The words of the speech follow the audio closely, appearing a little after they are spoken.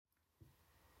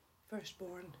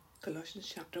Firstborn, Colossians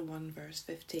chapter 1 verse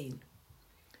 15,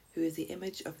 who is the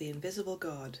image of the invisible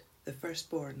God, the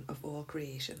firstborn of all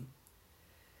creation.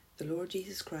 The Lord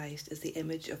Jesus Christ is the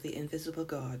image of the invisible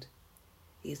God.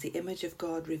 He is the image of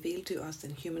God revealed to us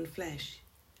in human flesh.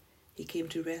 He came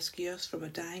to rescue us from a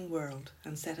dying world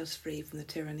and set us free from the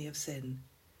tyranny of sin.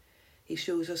 He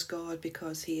shows us God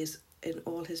because he is in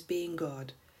all his being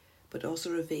God, but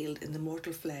also revealed in the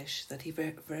mortal flesh that he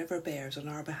forever bears on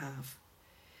our behalf.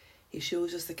 He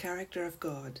shows us the character of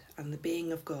God and the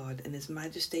being of God in his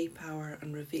majesty, power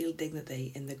and revealed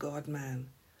dignity in the God-man.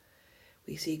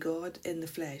 We see God in the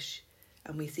flesh,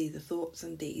 and we see the thoughts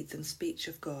and deeds and speech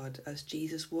of God as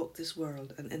Jesus walked this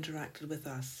world and interacted with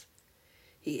us.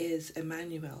 He is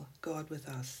Emmanuel, God with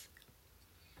us.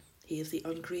 He is the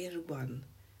uncreated one,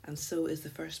 and so is the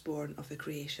firstborn of the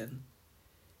creation.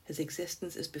 His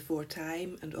existence is before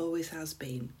time and always has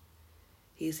been.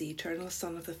 He is the eternal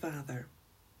Son of the Father.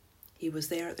 He was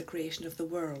there at the creation of the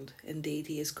world. Indeed,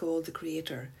 he is called the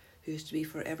Creator, who is to be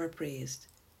forever praised.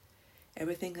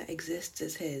 Everything that exists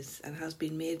is his and has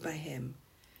been made by him,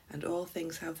 and all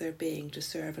things have their being to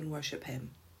serve and worship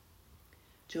him.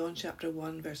 John chapter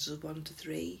 1 verses 1 to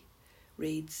 3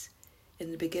 reads, "In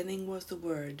the beginning was the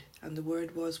Word, and the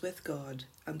Word was with God,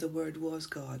 and the Word was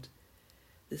God.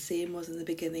 The same was in the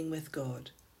beginning with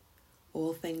God.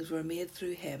 All things were made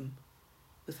through him.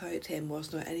 Without him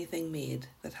was not anything made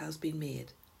that has been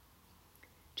made."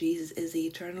 Jesus is the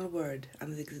eternal Word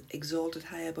and is exalted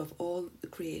high above all the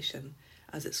creation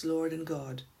as its Lord and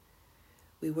God.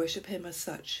 We worship him as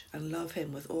such and love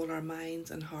him with all our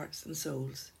minds and hearts and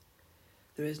souls.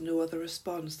 There is no other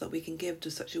response that we can give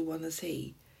to such a one as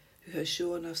he, who has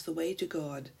shown us the way to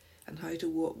God and how to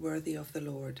walk worthy of the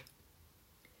Lord.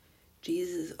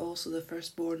 Jesus is also the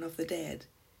firstborn of the dead.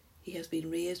 He has been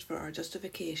raised for our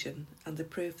justification and the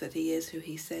proof that he is who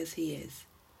he says he is.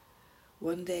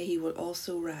 One day we will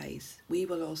also rise,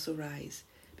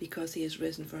 because he is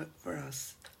risen for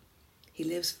us. He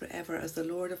lives forever as the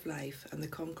Lord of life and the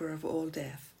conqueror of all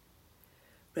death.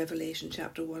 Revelation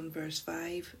chapter 1 verse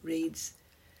 5 reads,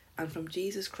 "And from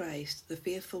Jesus Christ, the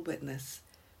faithful witness,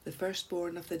 the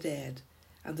firstborn of the dead,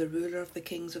 and the ruler of the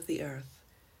kings of the earth,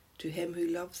 to him who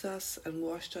loves us and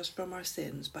washed us from our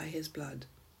sins by his blood."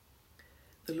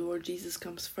 The Lord Jesus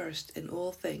comes first in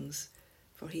all things,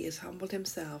 for he has humbled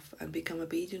himself and become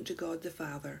obedient to God the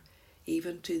Father,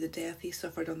 even to the death he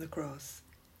suffered on the cross.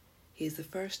 He is the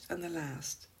first and the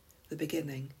last, the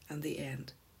beginning and the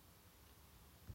end.